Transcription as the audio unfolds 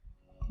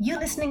You're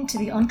listening to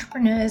the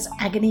Entrepreneur's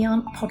Agony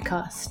Aunt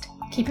podcast,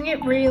 keeping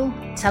it real,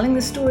 telling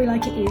the story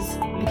like it is,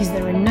 because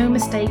there are no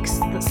mistakes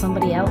that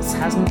somebody else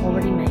hasn't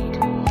already made.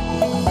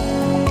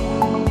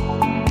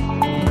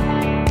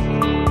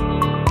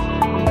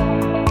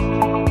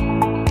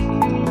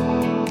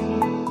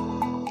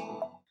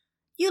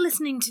 You're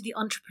listening to the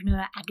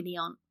Entrepreneur Agony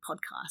Aunt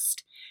podcast.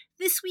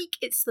 This week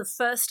it's the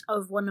first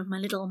of one of my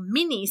little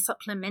mini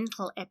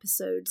supplemental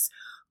episodes,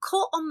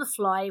 caught on the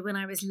fly when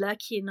I was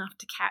lucky enough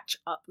to catch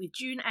up with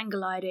June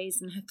Angelides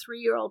and her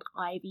 3-year-old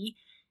Ivy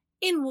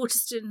in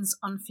Waterstones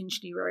on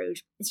Finchley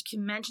Road. As you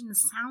can imagine, the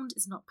sound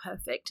is not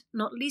perfect,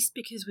 not least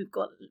because we've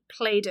got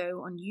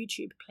Play-Doh on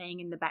YouTube playing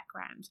in the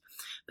background.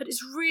 But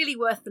it's really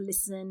worth the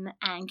listen,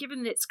 and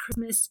given that it's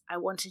Christmas, I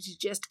wanted to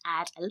just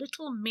add a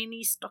little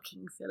mini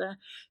stocking filler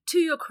to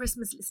your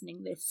Christmas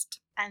listening list.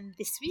 And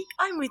this week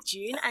I'm with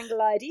June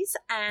Angelides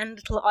and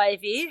little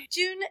Ivy.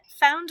 June,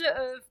 founder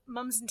of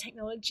Mums and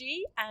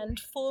Technology and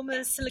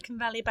former Silicon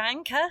Valley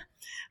banker.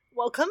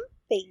 Welcome.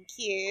 Thank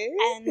you.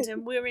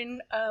 And we're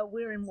in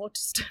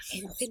Waterstones.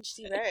 In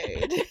Finchley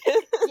Road.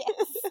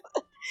 Yes.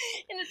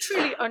 In a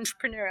truly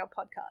entrepreneurial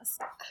podcast.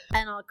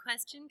 And our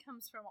question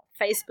comes from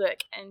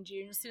Facebook. And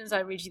June, as soon as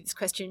I read you this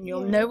question,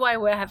 you'll know why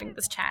we're having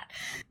this chat.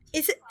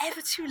 Is it ever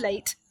too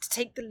late to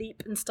take the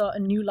leap and start a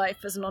new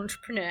life as an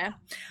entrepreneur?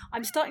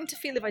 I'm starting to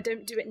feel if I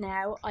don't do it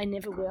now, I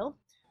never will.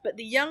 But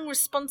the young,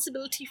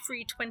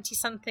 responsibility-free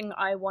 20-something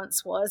I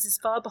once was is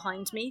far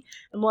behind me.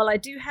 And while I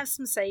do have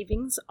some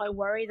savings, I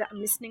worry that I'm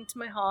listening to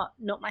my heart,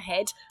 not my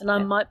head, and I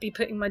might be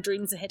putting my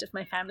dreams ahead of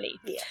my family.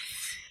 Yeah.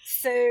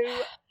 So,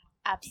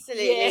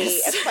 absolutely,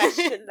 yes. a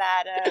question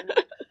that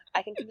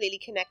I can completely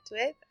connect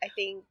with. I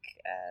think,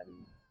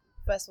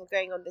 first of all,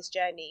 going on this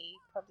journey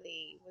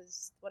probably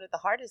was one of the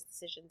hardest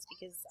decisions,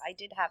 because I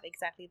did have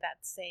exactly that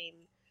same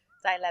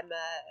dilemma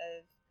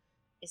of,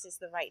 is this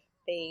the right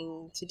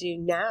thing to do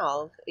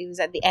now? It was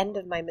at the end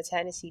of my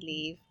maternity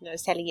leave. I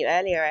was telling you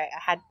earlier, I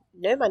had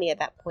no money at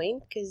that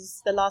point,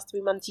 because the last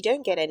 3 months you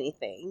don't get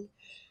anything.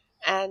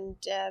 And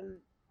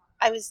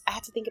I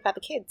had to think about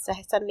the kids.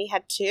 I suddenly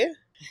had two.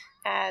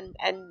 And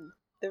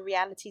the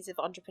realities of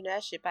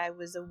entrepreneurship, I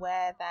was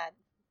aware that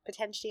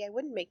potentially I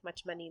wouldn't make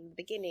much money in the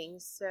beginning.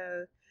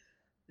 So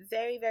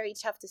very, very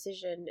tough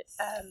decision.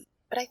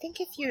 But I think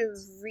if you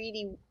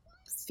really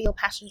feel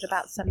passionate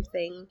about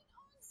something,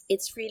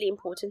 it's really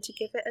important to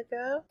give it a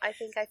go. I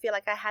feel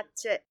like I had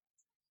to,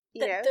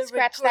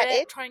 scratch that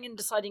itch. Trying and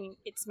deciding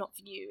it's not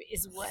for you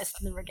is worse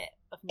than the regret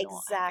of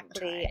not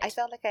Exactly. I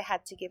felt like I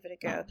had to give it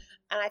a go.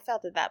 And I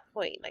felt at that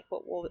point, like,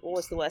 what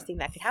was the worst thing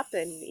that could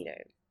happen?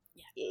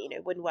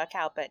 It wouldn't work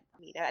out, but,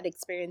 I'd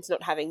experienced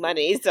not having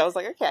money. So I was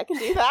like, okay, I can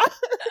do that.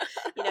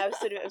 I've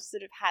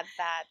sort of had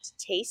that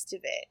taste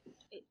of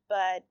it.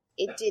 But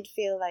it did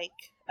feel like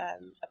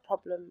a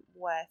problem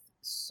worth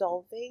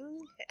solving,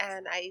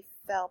 and I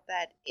felt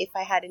that if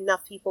I had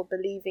enough people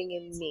believing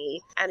in me,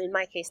 and in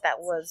my case that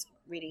was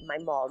really my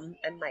mom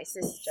and my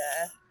sister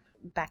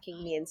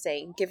backing me and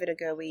saying, give it a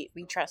go, we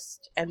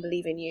trust and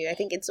believe in you. I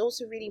think it's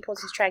also really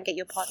important to try and get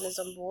your partners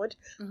on board.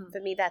 Mm-hmm.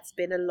 For me, that's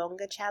been a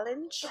longer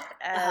challenge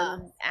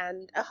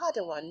and a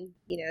harder one,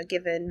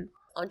 given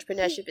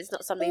entrepreneurship is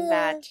not something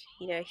that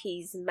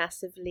he's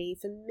massively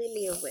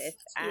familiar with.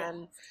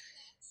 And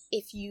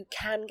if you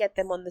can get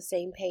them on the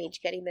same page,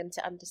 getting them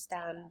to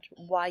understand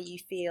why you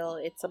feel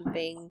it's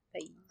something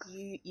that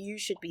you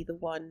should be the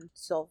one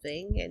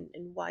solving,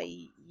 and why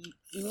you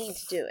need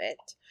to do it,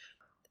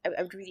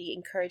 I would really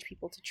encourage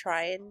people to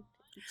try and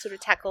sort of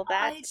tackle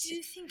that. I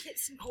do think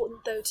it's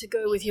important, though, to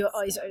go with your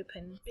eyes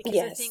open, because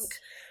I think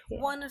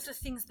one of the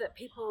things that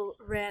people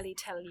rarely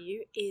tell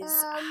you is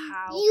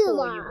how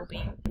poor you will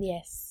be.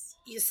 Yes.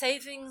 Your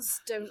savings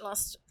don't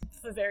last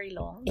for very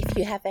long. If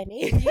you have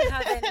any.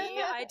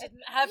 I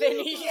didn't have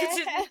any. You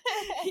didn't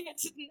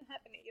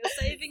have any. Your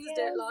savings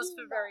don't last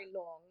for very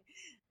long.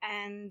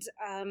 And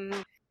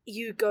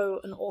you go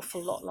an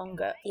awful lot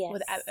longer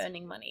without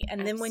earning money.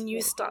 And then when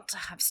you start to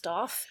have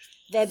staff,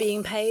 they're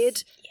being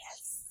paid.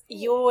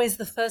 You're always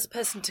the first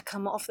person to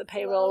come off the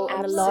payroll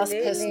and the last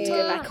person to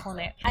go back on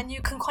it. And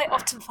you can quite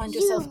often find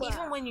yourself,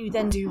 even when you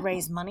then do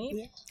raise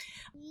money,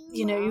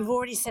 you've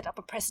already set up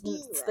a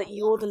precedent that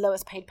you're the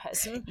lowest paid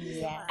person.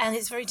 And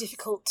it's very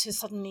difficult to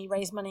suddenly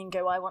raise money and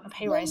go, I want a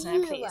pay raise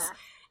now, please.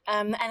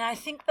 And I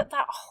think that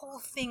whole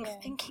thing,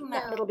 thinking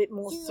that a little bit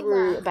more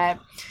through about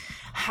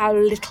how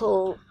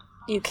little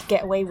you can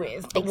get away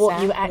with, but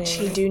what you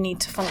actually do need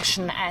to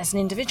function as an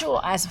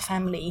individual, as a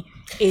family,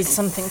 is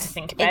something to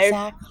think about.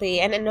 Exactly.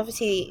 And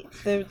obviously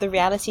the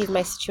reality of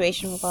my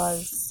situation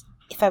was,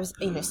 if I was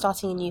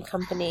starting a new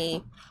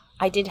company,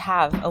 I did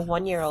have a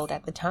 1-year-old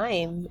at the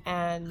time,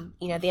 and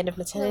at the end of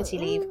maternity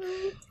leave,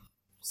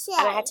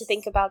 and I had to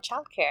think about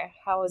childcare.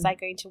 How was I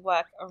going to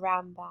work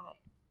around that?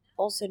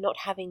 Also not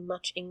having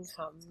much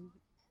income,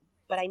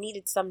 but I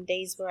needed some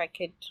days where I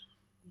could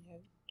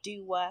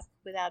do work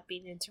without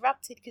being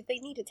interrupted, because they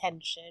need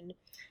attention.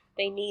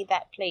 They need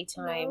that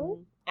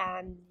playtime,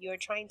 and you're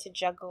trying to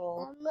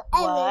juggle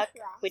work,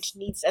 which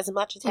needs as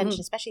much attention,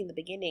 especially in the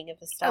beginning of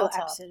a startup.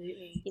 Oh,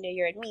 absolutely. You know,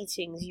 you're at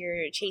meetings,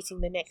 you're chasing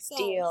the next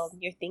deal,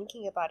 you're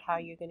thinking about how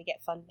you're going to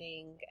get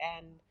funding,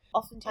 and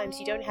oftentimes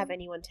you don't have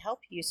anyone to help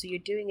you, so you're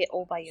doing it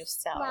all by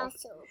yourself.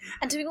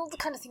 And doing all the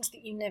kind of things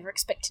that you never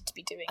expected to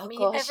be doing. Oh, I mean,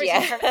 gosh,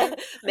 everything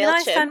from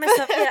I found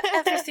myself,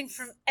 everything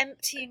from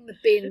emptying the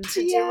bin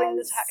to doing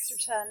the tax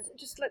return,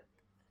 just like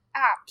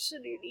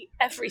absolutely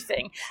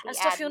everything, and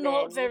stuff you're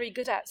not very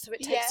good at, so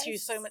it takes you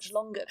so much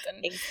longer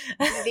than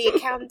the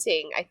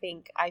accounting. I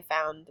think I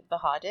found the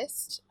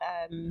hardest.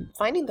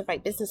 Finding the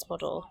right business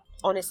model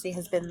honestly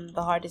has been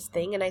the hardest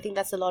thing, and I think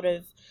that's a lot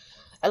of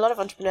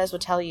entrepreneurs will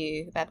tell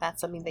you that that's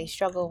something they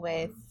struggle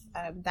with.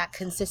 That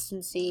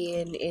consistency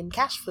in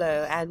cash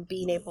flow and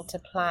being able to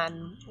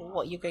plan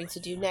what you're going to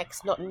do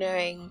next, not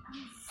knowing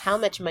how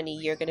much money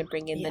you're going to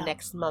bring in the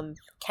next month,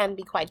 can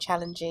be quite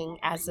challenging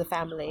as a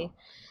family.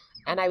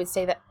 And I would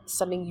say that's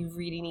something you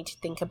really need to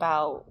think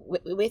about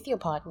with your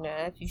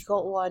partner. If you've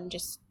got one,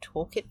 just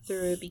talk it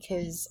through,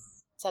 because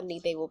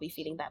suddenly they will be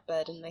feeling that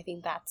burden. And I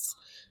think that's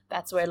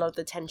where a lot of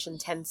the tension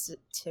tends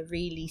to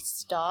really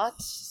start.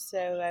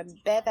 So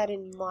bear that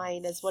in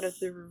mind as one of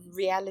the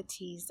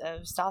realities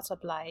of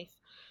startup life.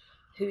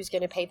 Who's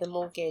going to pay the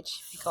mortgage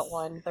if you've got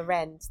one, the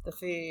rent, the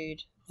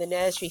food, the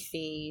nursery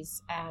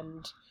fees,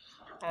 and...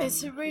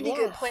 it's a really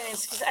good point,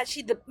 because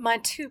actually my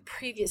two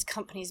previous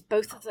companies,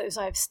 both of those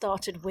I've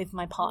started with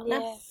my partner,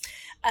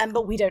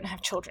 but we don't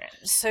have children.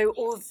 So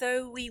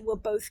although we were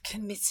both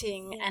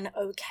committing and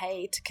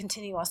okay to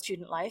continue our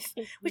student life,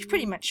 which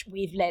pretty much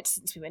we've led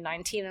since we were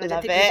 19, and I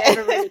don't think we've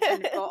ever really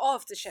kind of got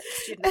off the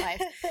student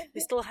life,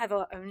 we still have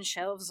our own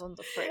shelves on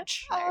the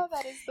fridge. Oh,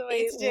 that is the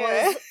way to do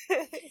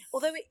it.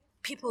 Although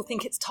people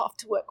think it's tough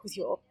to work with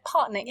your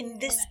partner. In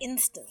this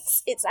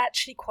instance, it's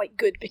actually quite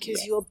good,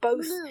 because you're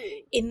both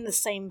in the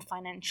same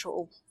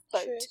financial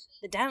boat. True.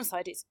 The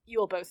downside is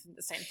you're both in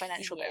the same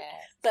financial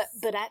boat.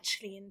 But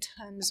actually, in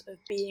terms of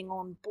being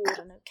on board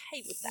and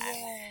okay with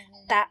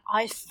that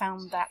I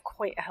found that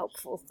quite a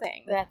helpful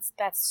thing. That's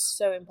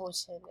so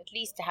important, at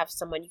least to have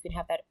someone you can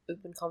have that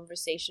open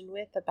conversation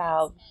with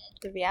about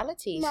the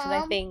realities. And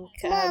I think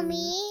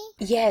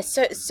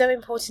so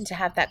important to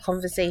have that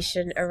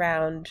conversation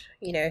around,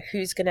 you know,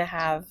 who's going to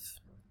have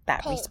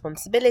that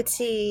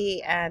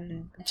responsibility,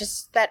 and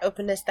just that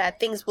openness that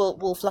things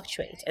will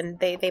fluctuate, and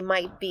they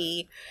might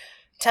be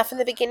tough in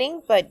the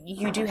beginning, but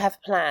you do have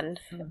a plan.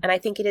 And I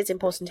think it is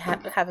important to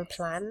have a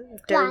plan.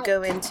 Don't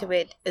go into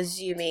it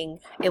assuming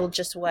it will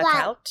just work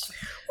out.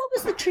 What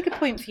was the trigger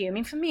point for you? I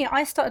mean, for me,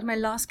 I started my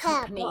last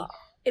company.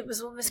 It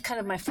was almost kind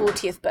of my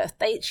 40th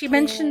birthday. She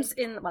mentions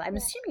well, I'm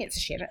assuming it's a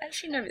she. I don't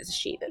actually know if it's a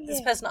she, but this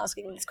person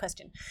asking this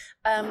question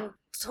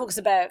talks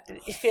about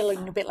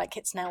feeling a bit like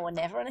it's now or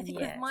never. And I think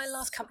with my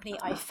last company,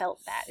 I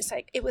felt that. It's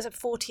like it was a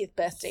 40th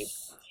birthday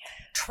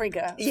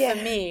trigger for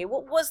me.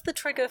 What was the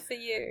trigger for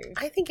you?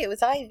 I think it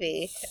was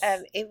Ivy.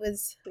 It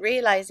was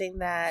realizing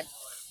that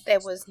there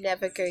was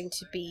never going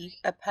to be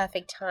a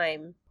perfect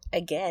time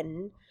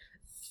again.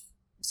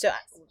 So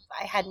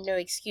I had no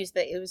excuse,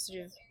 that it was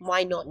sort of,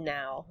 why not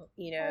now?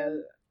 You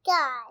know,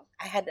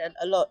 I had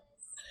a lot.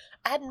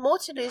 I had more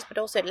to lose, but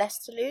also less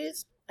to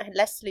lose. I had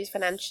less to lose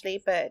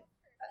financially, but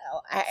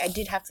I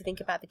did have to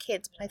think about the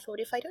kids. But I thought,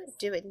 if I don't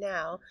do it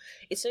now,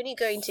 it's only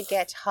going to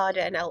get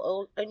harder, and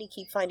I'll only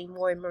keep finding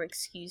more and more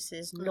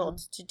excuses not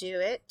to do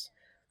it.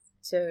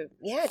 So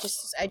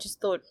I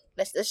just thought,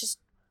 let's just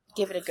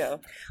give it a go.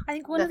 I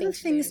think one of the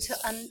things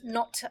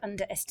not to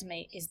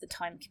underestimate is the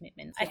time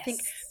commitment. I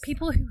think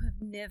people who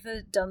have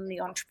never done the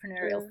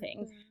entrepreneurial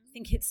thing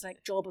think it's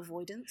like job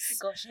avoidance.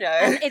 Gosh, no.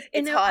 And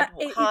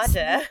it's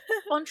harder.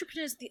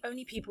 Entrepreneurs are the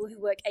only people who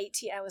work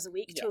 80 hours a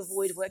week to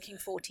avoid working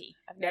 40.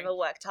 I've never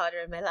worked harder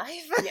in my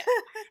life.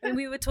 I mean,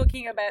 we were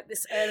talking about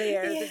this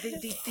earlier,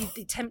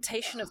 the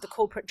temptation of the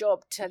corporate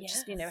job to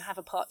just, have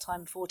a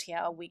part-time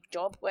 40-hour week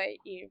job where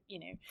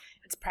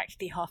it's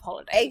practically half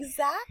holiday.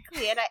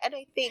 Exactly. And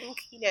I think,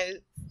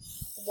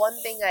 one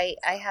thing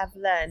I have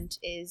learned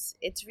is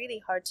it's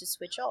really hard to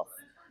switch off.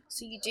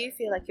 So you do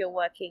feel like you're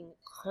working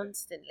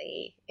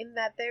constantly, in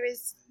that there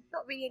is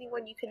not really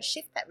anyone you can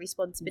shift that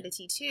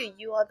responsibility to.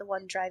 You are the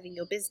one driving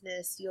your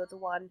business. You're the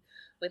one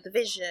with the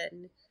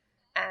vision,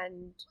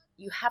 and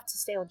you have to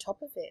stay on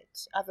top of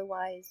it.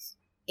 Otherwise,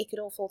 it could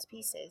all fall to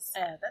pieces.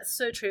 That's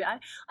so true.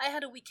 I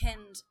had a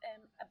weekend,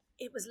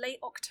 it was late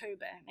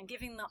October, and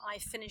given that I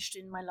finished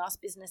in my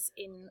last business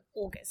in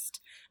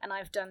August, and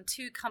I've done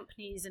 2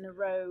 companies in a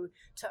row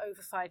to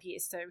over 5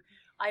 years, so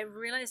I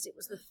realised it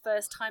was the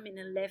first time in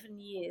 11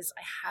 years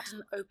I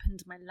hadn't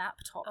opened my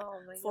laptop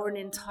for an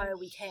entire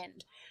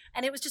weekend.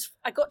 And it was just,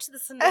 I got to the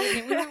Sunday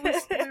evening,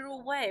 we were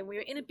away, and we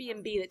were in a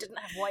B&B that didn't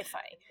have Wi-Fi,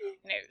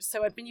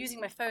 so I'd been using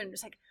my phone. It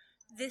was like,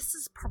 this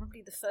is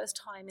probably the first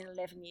time in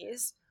 11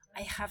 years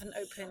I haven't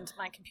opened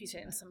my computer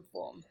in some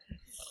form.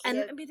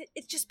 And I mean,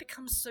 it just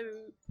becomes so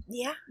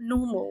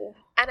normal.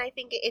 And I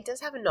think it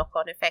does have a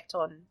knock-on effect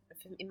on,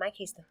 in my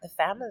case, the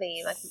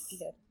family. Like,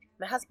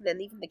 my husband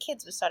and even the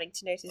kids were starting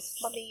to notice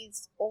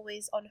Mummy's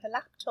always on her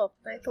laptop.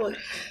 And I thought,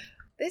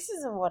 this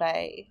isn't what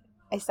I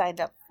signed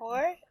up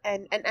for.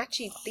 And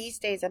actually these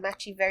days I'm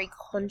actually very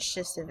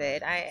conscious of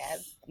it. I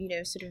have,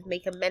 sort of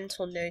make a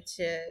mental note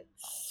to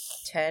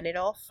turn it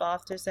off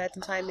after a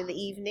certain time in the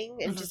evening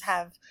and just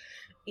have,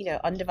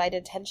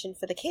 undivided attention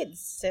for the kids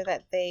so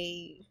that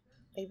they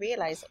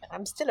realize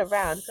I'm still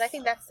around. But I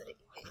think that's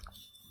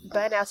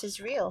burnout is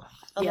real.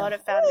 A lot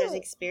of founders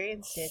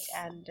experience it,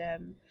 and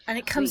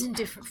it comes in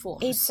different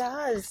forms. It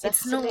does. It's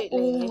absolutely. not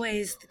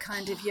always the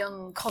kind of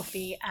young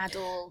coffee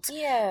adult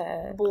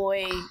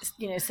boy,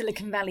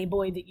 Silicon Valley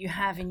boy that you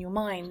have in your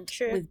mind.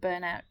 True. With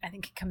burnout. I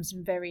think it comes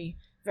in very,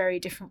 very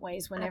different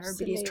ways when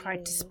everybody has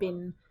tried to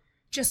spin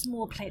just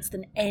more plates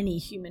than any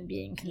human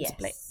being can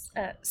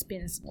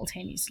spin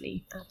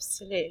simultaneously.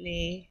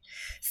 Absolutely.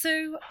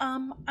 So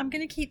I'm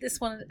going to keep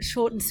this one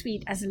short and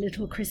sweet as a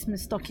little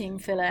Christmas stocking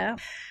filler.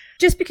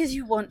 Just because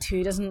you want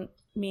to doesn't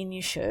mean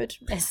you should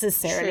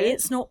necessarily. True.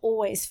 It's not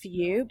always for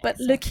you. But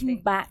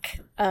looking back,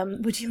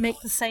 would you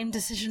make the same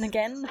decision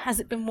again?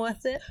 Has it been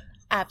worth it?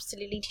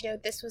 Absolutely.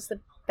 This was the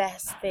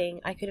best thing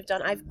I could have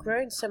done. I've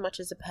grown so much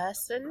as a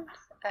person.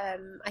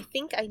 I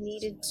think I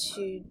needed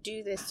to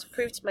do this to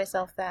prove to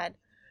myself that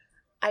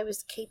I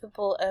was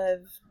capable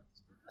of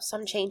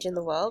some change in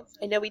the world.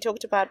 I know we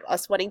talked about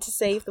us wanting to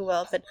save the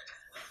world, but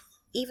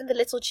even the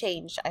little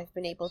change I've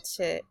been able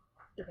to,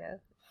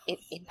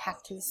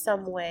 impact in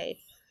some way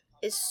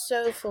is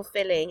so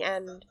fulfilling,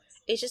 and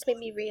it just made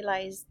me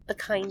realize the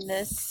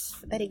kindness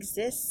that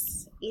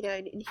exists,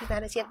 in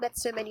humanity. I've met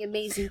so many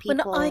amazing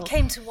people. When I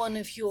came to one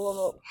of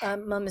your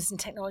Mums in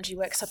Technology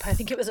workshop, I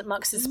think it was at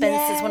Marks and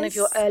Spencer's, one of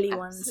your early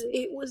ones.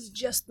 It was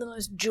just the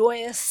most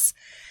joyous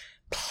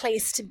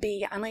place to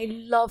be, and I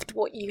loved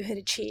what you had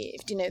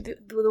achieved.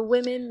 The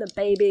women, the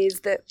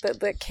babies,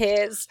 the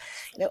kids,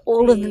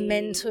 all of the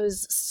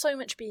mentors, so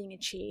much being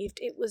achieved.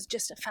 It was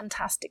just a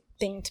fantastic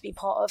thing to be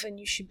part of, and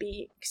you should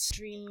be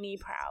extremely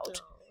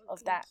proud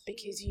of that,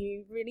 because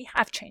you really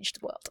have changed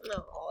the world.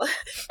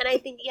 And I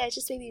think it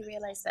just made me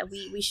realize that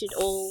we should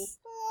all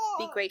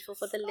be grateful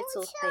for the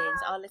little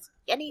things.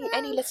 Any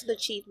little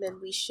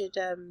achievement, we should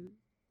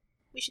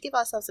give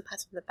ourselves a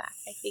pat on the back.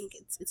 I think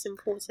it's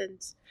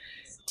important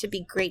to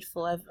be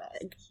grateful.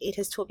 It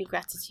has taught me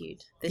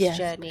gratitude, this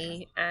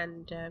journey,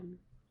 and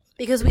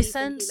because we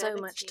spend so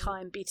much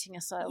time beating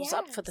ourselves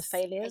up for the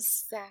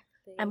failures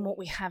and what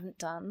we haven't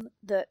done,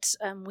 that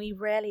we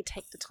rarely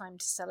take the time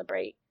to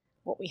celebrate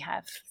what we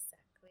have.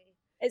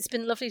 It's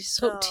been lovely to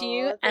talk to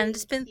you, and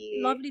it's been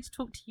lovely to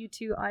talk to you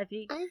too,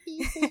 Ivy.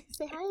 Ivy,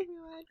 say hi,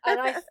 everyone. And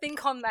I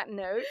think on that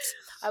note,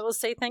 I will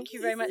say thank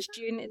you very much,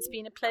 June. It's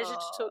been a pleasure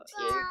to talk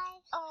to you.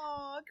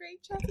 Oh,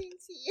 great chatting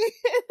to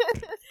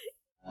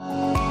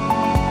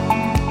you.